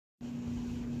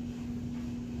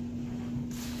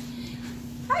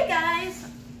Hi guys!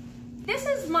 This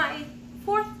is my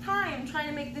fourth time trying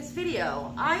to make this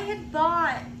video. I had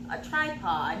bought a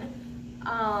tripod,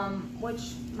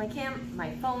 which my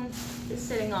phone is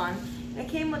sitting on. It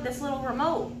came with this little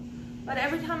remote, but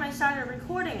every time I started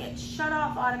recording, it shut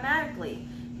off automatically.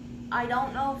 I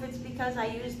don't know if it's because I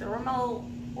used the remote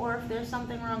or if there's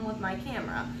something wrong with my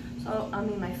camera.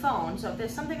 My phone. So if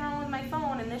there's something wrong with my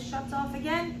phone and this shuts off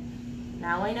again,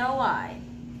 now I know why.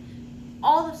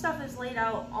 All the stuff is laid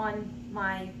out on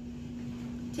my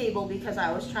table because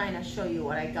I was trying to show you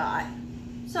what I got.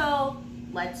 So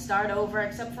let's start over,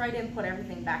 except for I didn't put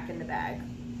everything back in the bag.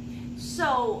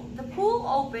 So the pool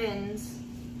opens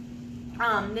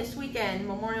this weekend,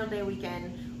 Memorial Day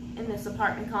weekend, in this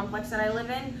apartment complex that I live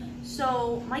in.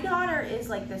 So my daughter is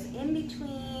like this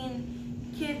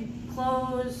in-between kid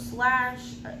clothes /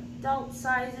 adult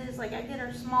sizes. Like I get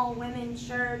her small women's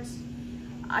shirts.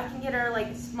 I can get her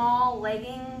like small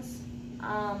leggings,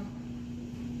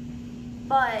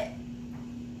 but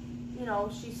you know,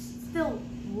 she's still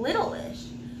little-ish.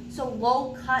 So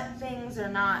low cut things are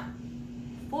not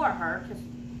for her because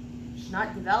she's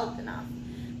not developed enough.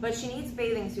 But she needs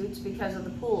bathing suits because of the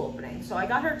pool opening. So I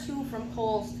got her 2 from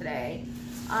Kohl's today.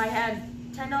 I had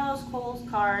 $10 Kohl's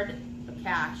card,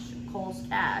 Kohl's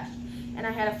cash, and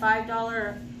I had a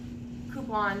 $5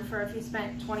 coupon for if you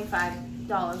spent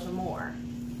 $25 or more.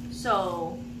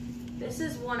 So this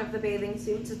is one of the bathing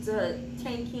suits. It's a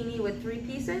tankini with 3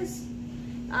 pieces.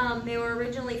 They were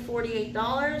originally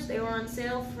 $48. They were on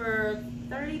sale for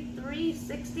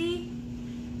 $33.60,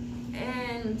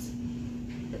 and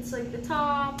it's like the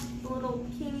top, the little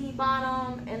bikini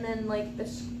bottom, and then like the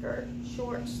skirt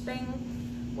shorts thing,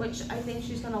 which I think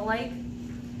she's gonna like.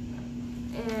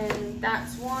 And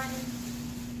that's one,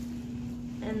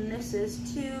 and this is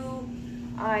 2.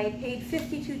 I paid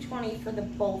 $52.20 for the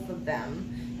both of them.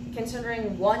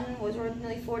 Considering one was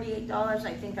originally $48,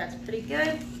 I think that's pretty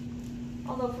good.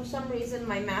 Although for some reason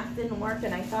my math didn't work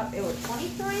and I thought they were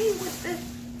 $23 with the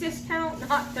discount,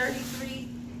 not $33.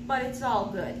 But it's all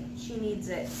good. She needs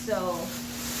it. So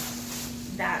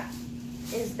that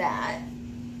is that.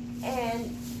 And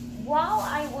while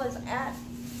I was at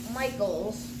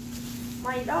Michael's,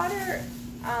 my daughter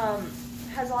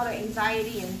has a lot of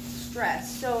anxiety and stress.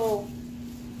 So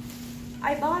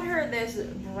I bought her this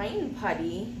brain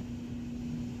putty,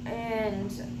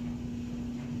 and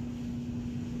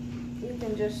you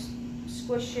can just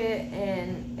squish it,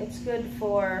 and it's good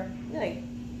for like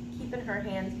keeping her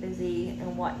hands busy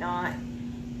and whatnot.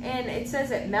 And it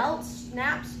says it melts,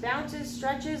 snaps, bounces,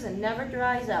 stretches, and never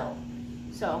dries out.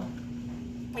 So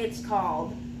it's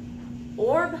called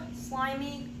Orb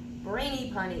Slimy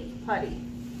Brainy Putty. I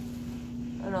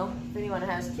don't know if anyone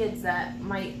has kids that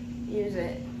might use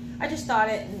it. I just thought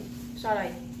I'd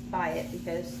buy it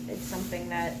because it's something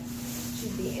that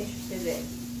she'd be interested in.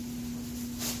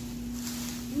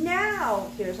 Now,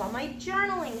 here's all my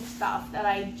journaling stuff that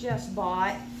I just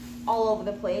bought all over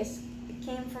the place. It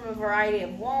came from a variety of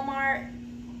Walmart,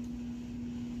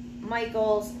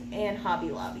 Michael's, and Hobby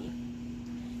Lobby.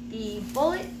 The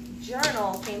bullet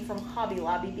journal came from Hobby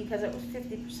Lobby because it was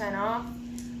 50% off.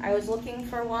 I was looking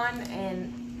for one,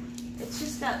 and it's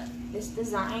just got this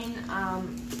design.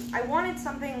 I wanted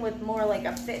something with more like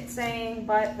a fit saying,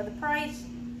 but for the price,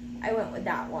 I went with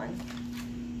that one.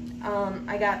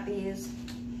 I got these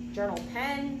journal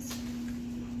pens.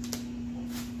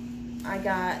 I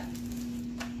got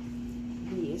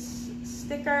these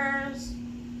stickers.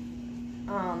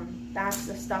 That's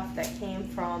the stuff that came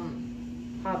from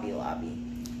Hobby Lobby.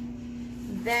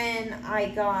 Then I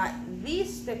got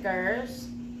these stickers.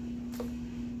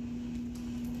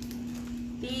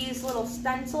 These little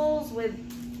stencils with,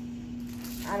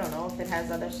 I don't know if it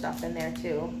has other stuff in there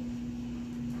too.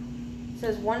 It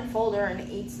says 1 folder and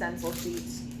 8 stencil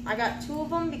sheets. I got 2 of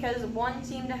them because one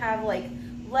seemed to have like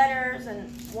letters and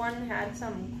one had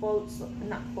some quotes,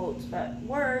 not quotes, but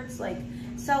words like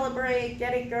celebrate,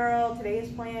 get it girl, today's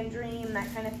plan, dream, that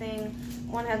kind of thing.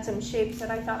 One had some shapes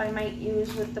that I thought I might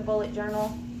use with the bullet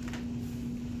journal.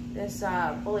 This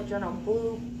bullet journal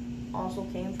blue also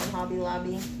came from Hobby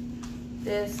Lobby.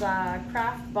 This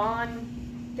craft bond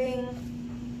thing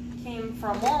came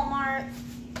from Walmart.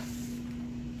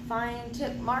 Fine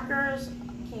tip markers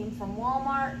came from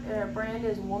Walmart. Their brand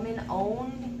is woman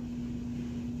owned.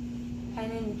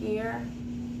 Pen and Gear.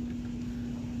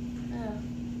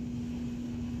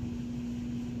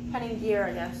 Pen and Gear,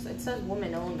 I guess. It says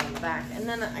woman owned on the back. And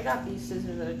then I got these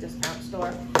scissors at a discount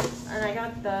store. And I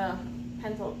got the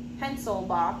pencil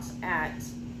box at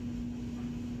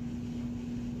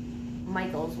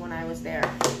Michael's when I was there.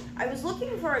 I was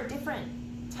looking for a different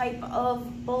type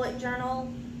of bullet journal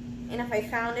and if I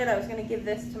found it, I was gonna give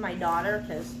this to my daughter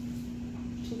because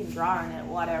she can draw in it,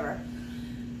 whatever.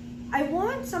 I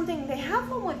want something, they have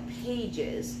one with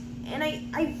pages, and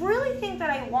I really think that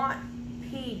I want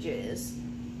pages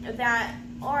that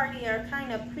already are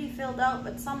kind of pre-filled out,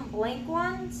 but some blank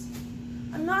ones.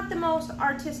 I'm not the most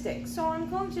artistic, so I'm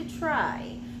going to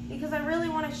try, because I really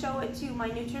want to show it to my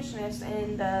nutritionist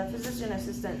and the physician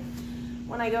assistant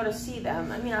when I go to see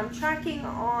them. I mean, I'm tracking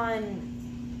on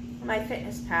my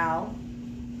FitnessPal.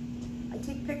 I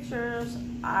take pictures,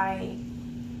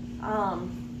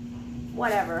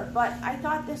 whatever, but I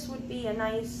thought this would be a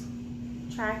nice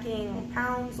tracking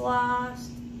pounds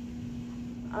lost,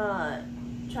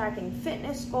 tracking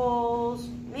fitness goals,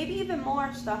 maybe even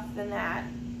more stuff than that.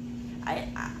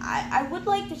 I would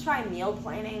like to try meal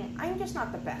planning. I'm just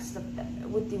not the best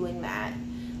with doing that.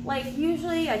 Like,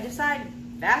 usually I decide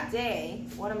that day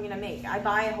what I'm gonna make. I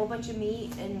buy a whole bunch of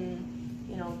meat and,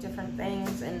 you know, different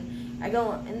things, and I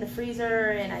go in the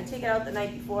freezer and I take it out the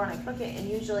night before and I cook it, and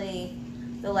usually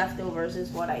the leftovers is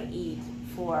what I eat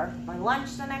for my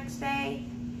lunch the next day,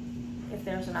 if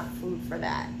there's enough food for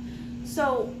that.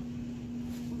 So,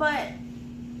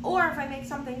 or if I make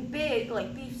something big,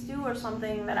 like beef stew or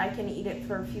something, that I can eat it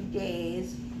for a few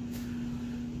days.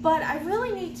 But I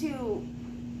really need to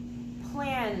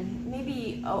plan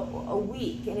maybe a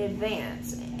week in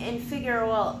advance and figure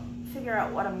out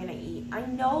what I'm gonna eat. I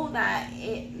know that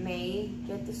it may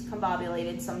get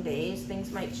discombobulated some days,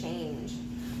 things might change,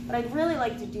 but I'd really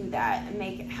like to do that and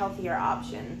make healthier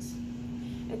options.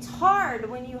 It's hard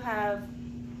when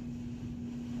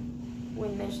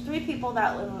there's two people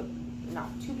that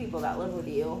live with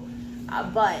you,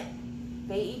 but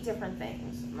they eat different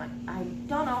things. I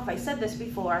don't know if I said this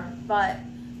before, but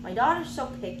my daughter's so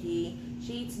picky.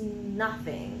 She eats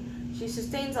nothing. She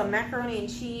sustains on macaroni and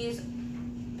cheese,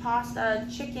 pasta,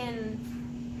 chicken.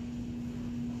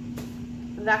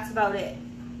 That's about it.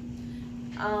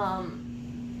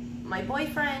 My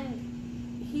boyfriend,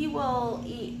 he will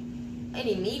eat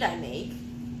any meat I make,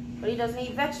 but he doesn't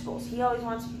eat vegetables. He always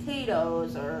wants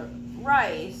potatoes or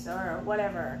rice or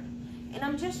whatever. And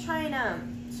I'm just trying to,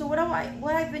 so what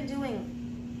I've been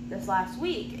doing this last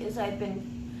week is I've been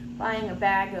buying a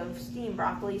bag of steamed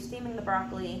broccoli, steaming the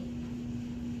broccoli,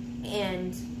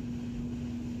 and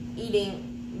eating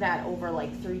that over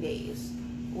like 3 days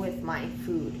with my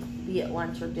food, be it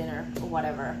lunch or dinner or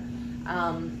whatever.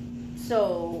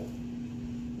 So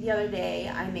the other day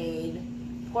I made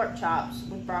pork chops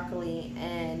with broccoli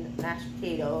and mashed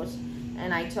potatoes,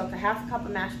 and I took a half a cup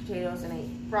of mashed potatoes and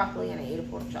ate broccoli, and I ate a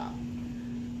pork chop.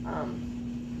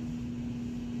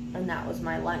 And that was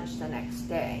my lunch the next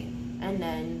day. And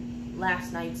then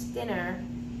last night's dinner,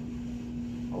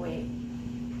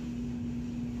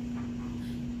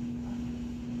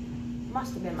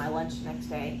 must have been my lunch the next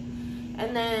day.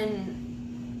 And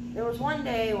then there was one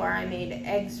day where I made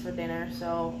eggs for dinner,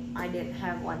 so I didn't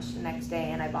have lunch the next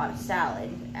day, and I bought a salad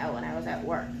when I was at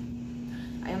work.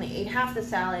 I only ate half the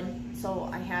salad, so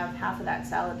I have half of that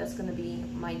salad that's going to be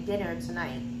my dinner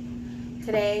tonight.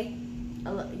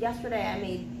 Yesterday I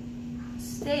made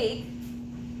steak,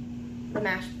 the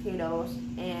mashed potatoes,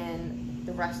 and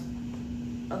the rest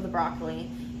of the broccoli,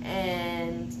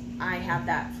 and I have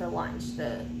that for lunch,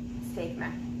 the steak,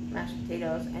 mashed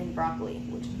potatoes, and broccoli,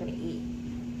 which I'm going to eat.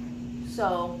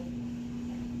 So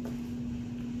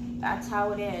that's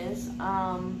how it is.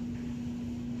 I'm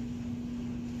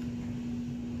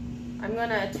going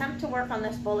to attempt to work on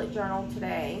this bullet journal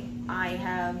today. I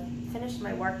have finished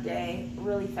my work day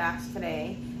really fast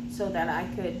today so that I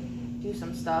could do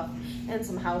some stuff and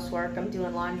some housework. I'm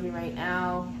doing laundry right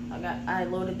now. I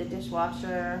loaded the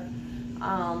dishwasher.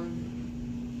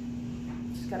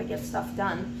 Just got to get stuff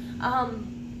done.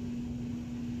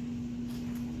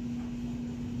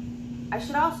 I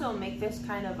should also make this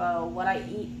kind of a what I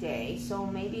eat day, so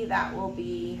maybe that will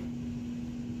be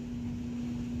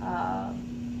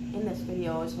in this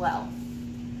video as well.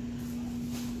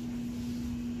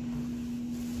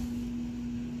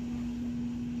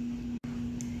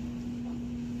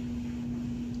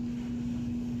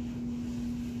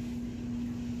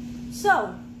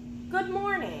 So, good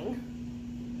morning.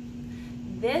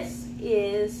 This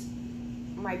is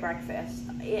my breakfast.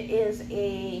 It is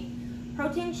a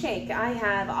protein shake. I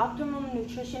have Optimum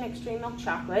Nutrition Extreme Milk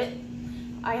Chocolate.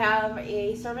 I have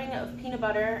a serving of peanut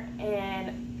butter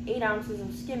and 8 ounces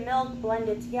of skim milk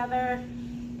blended together,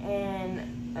 and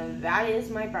that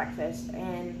is my breakfast.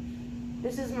 And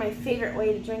this is my favorite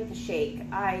way to drink the shake.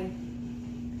 I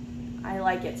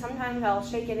like it. Sometimes I'll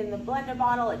shake it in the blender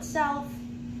bottle itself,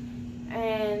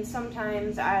 and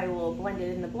sometimes I will blend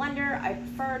it in the blender. I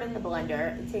prefer it in the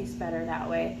blender. It tastes better that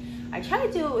way. I try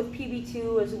to do it with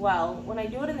PB2 as well. When I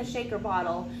do it in the shaker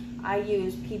bottle, I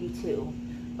use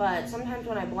PB2. But sometimes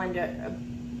when I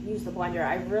use the blender,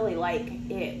 I really like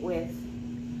it with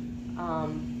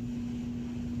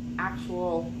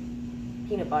actual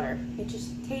peanut butter. It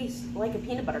just tastes like a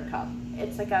peanut butter cup.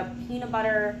 It's like a peanut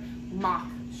butter mock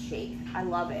shake. I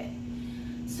love it.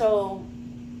 So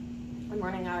I'm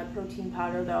running out of protein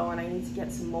powder though, and I need to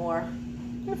get some more.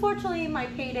 Unfortunately, my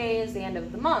payday is the end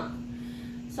of the month,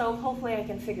 so hopefully I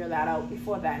can figure that out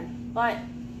before then. But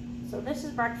so this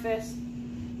is breakfast,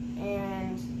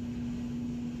 and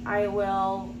I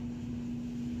will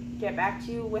get back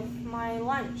to you with my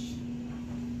lunch.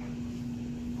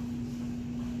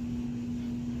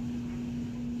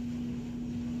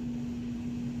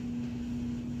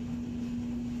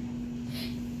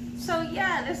 So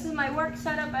yeah, this is my work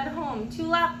setup at home. 2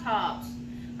 laptops.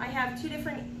 I have 2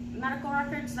 different medical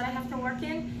records that I have to work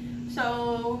in.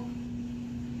 So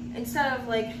instead of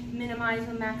like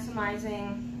minimizing,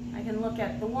 maximizing, I can look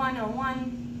at the one on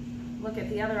one, look at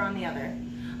the other on the other.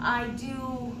 I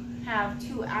do have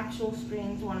 2 actual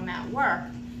screens when I'm at work,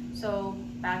 so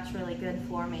that's really good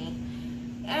for me.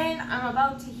 And I'm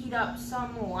about to heat up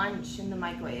some lunch in the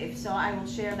microwave, so I will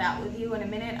share that with you in a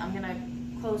minute. I'm gonna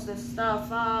close this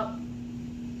stuff up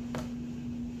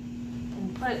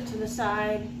and put it to the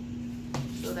side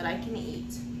so that I can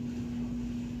eat.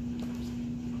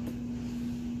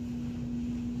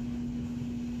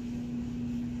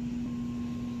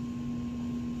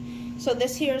 So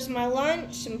this here's my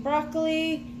lunch: some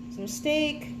broccoli, some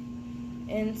steak,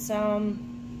 and some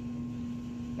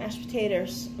mashed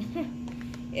potatoes.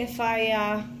 If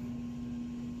I'm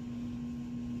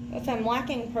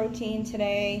lacking protein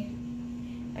today,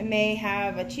 I may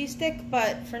have a cheese stick,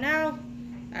 but for now,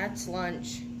 that's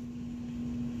lunch.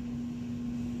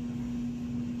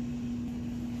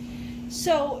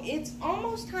 So it's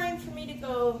almost time for me to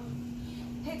go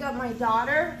pick up my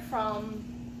daughter from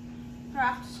her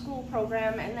after school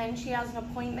program, and then she has an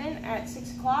appointment at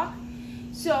 6 o'clock.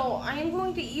 So I am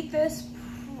going to eat this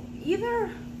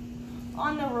either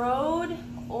on the road,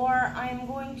 or I'm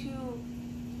going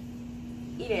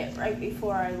to eat it right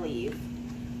before I leave.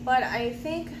 But I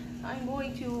think I'm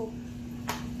going to,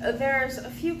 there's a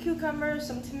few cucumbers,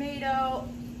 some tomato.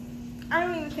 I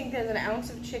don't even think there's an ounce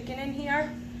of chicken in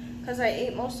here because I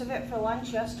ate most of it for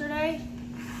lunch yesterday.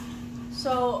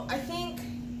 So I think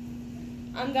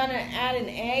I'm gonna add an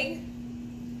egg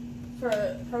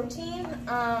for protein.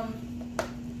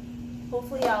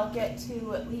 Hopefully I'll get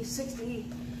to at least 60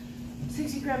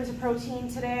 grams of protein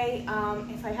today.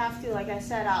 If I have to, like I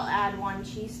said, I'll add 1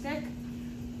 cheese stick.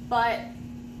 But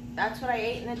that's what I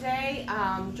ate in a day.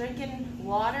 Drinking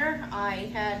water. I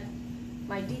had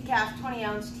my decaf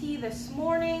 20-ounce tea this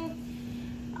morning.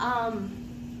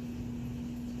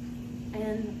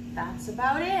 And that's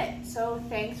about it. So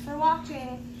thanks for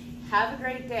watching. Have a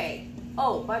great day.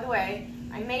 Oh, by the way,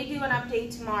 I may do an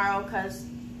update tomorrow because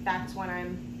that's when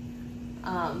I'm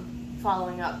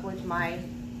following up with my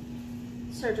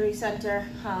surgery center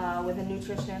with a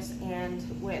nutritionist and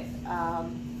with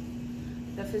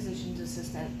the physician's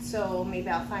assistant. So maybe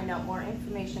I'll find out more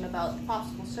information about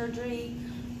possible surgery,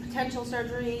 potential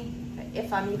surgery,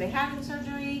 if I'm even having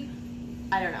surgery.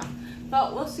 I don't know.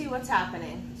 But we'll see what's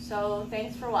happening. So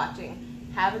thanks for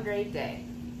watching. Have a great day.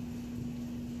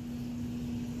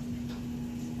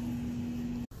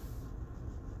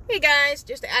 Hey guys,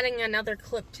 just adding another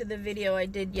clip to the video I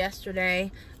did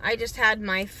yesterday. I just had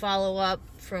my follow-up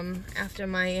from after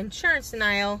my insurance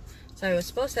denial. So I was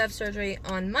supposed to have surgery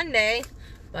on Monday,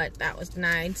 but that was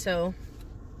denied, so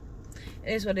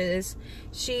it is what it is.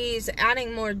 She's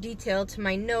adding more detail to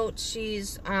my notes.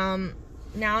 She's,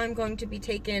 now I'm going to be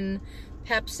taking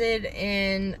Pepcid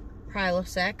and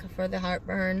Prilosec for the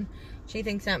heartburn. She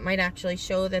thinks that might actually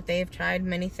show that they've tried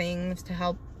many things to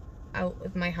help out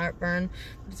with my heartburn.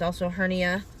 It's also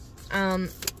hernia. My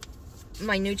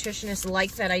nutritionist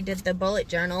liked that I did the bullet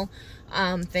journal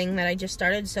thing that I just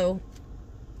started, so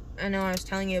I know I was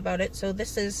telling you about it. So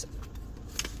this is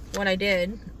what I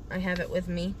did. I have it with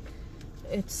me.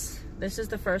 This is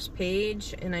the first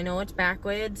page, and I know it's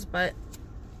backwards, but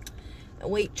a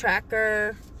weight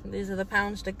tracker. These are the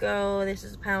pounds to go. This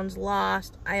is pounds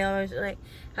lost. I always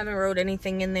haven't wrote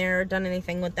anything in there or done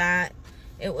anything with that.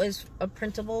 It was a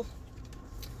printable.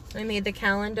 I made the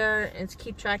calendar. It's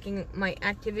keep tracking my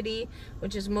activity,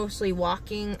 which is mostly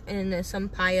walking and some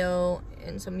plyo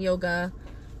and some yoga.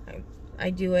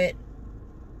 I do it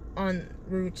on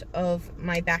route of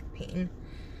my back pain.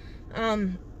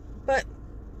 But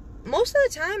most of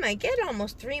the time I get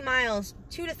almost 3 miles,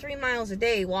 2 to 3 miles a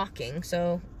day walking,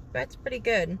 so that's pretty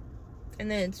good. And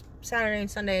then it's Saturday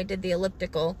and Sunday I did the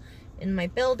elliptical in my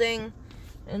building.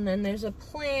 And then there's a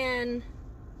plan.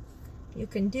 You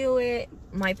can do it.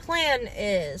 My plan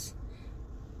is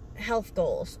health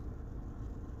goals.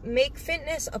 Make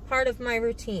fitness a part of my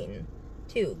routine.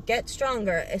 2, get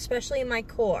stronger, especially in my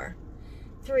core.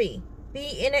 3,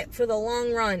 be in it for the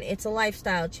long run. It's a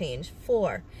lifestyle change.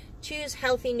 4, choose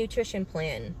healthy nutrition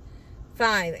plan.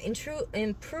 5,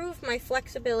 improve my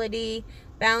flexibility,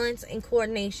 balance, and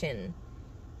coordination.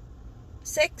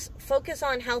 6, focus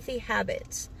on healthy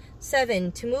habits.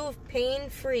 7, to move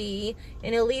pain-free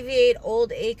and alleviate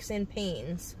old aches and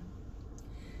pains.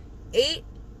 8,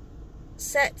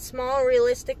 set small,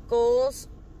 realistic goals.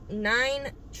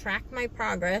 9, track my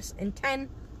progress. And 10,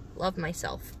 love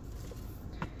myself.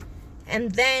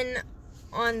 And then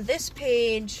on this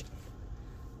page,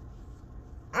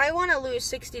 I want to lose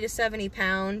 60 to 70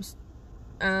 pounds.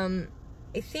 I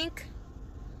think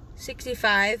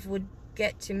 65 would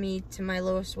get to me to my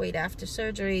lowest weight after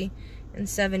surgery, and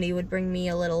 70 would bring me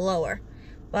a little lower.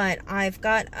 But I've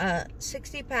got a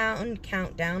 60-pound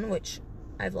countdown, which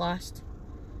I've lost,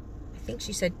 I think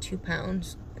she said 2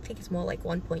 pounds. I think it's more like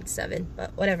 1.7,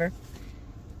 but whatever.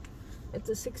 It's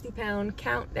a 60-pound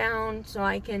countdown, so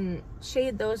I can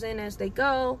shade those in as they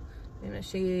go. I'm gonna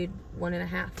shade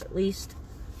 1.5 at least.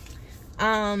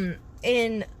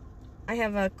 And I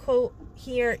have a quote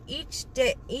here: each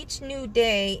new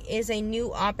day is a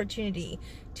new opportunity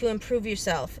to improve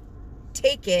yourself.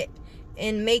 Take it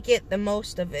and make it the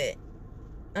most of it.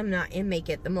 Make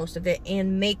it the most of it,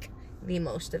 and make the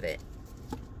most of it.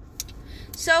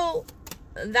 So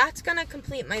that's gonna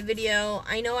complete my video.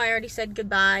 I know I already said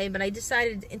goodbye, but I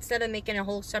decided instead of making a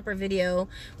whole separate video,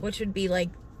 which would be like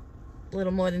a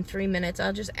little more than 3 minutes,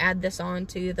 I'll just add this on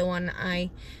to the one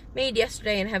I made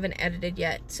yesterday and haven't edited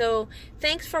yet. So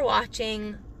thanks for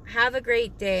watching. Have a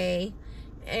great day.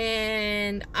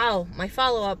 And my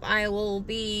follow-up, I will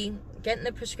be getting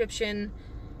the prescription,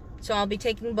 so I'll be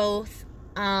taking both.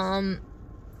 I'm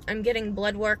getting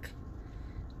blood work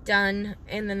done,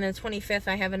 and then the 25th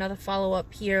I have another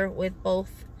follow-up here with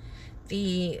both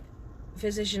the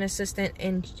physician assistant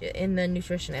and the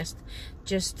nutritionist,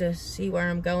 just to see where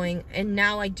I'm going. And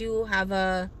now I do have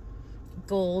a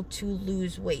goal to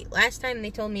lose weight. Last time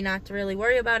they told me not to really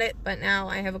worry about it, but now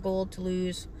I have a goal to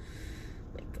lose,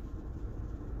 like,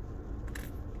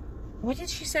 what did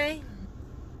she say?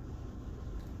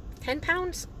 10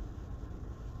 pounds?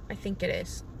 I think it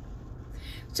is.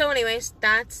 So anyways,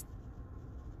 that's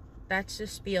the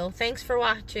spiel. Thanks for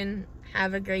watching.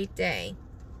 Have a great day.